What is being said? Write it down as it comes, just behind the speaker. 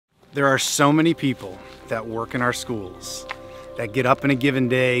There are so many people that work in our schools that get up in a given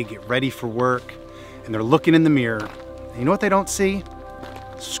day, get ready for work, and they're looking in the mirror. And you know what they don't see?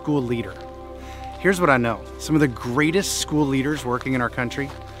 School leader. Here's what I know. Some of the greatest school leaders working in our country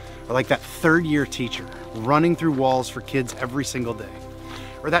are like that third-year teacher running through walls for kids every single day.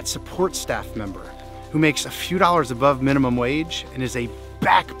 Or that support staff member who makes a few dollars above minimum wage and is a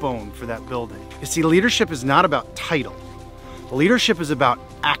backbone for that building. You see, leadership is not about title. Leadership is about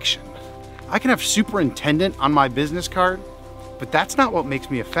action. I can have superintendent on my business card, but that's not what makes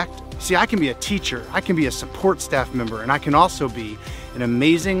me effective. See, I can be a teacher, I can be a support staff member, and I can also be an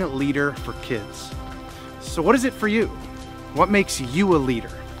amazing leader for kids. So what is it for you? What makes you a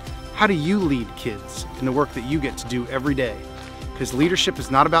leader? How do you lead kids in the work that you get to do every day? Because leadership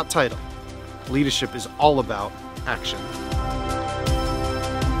is not about title. Leadership is all about action.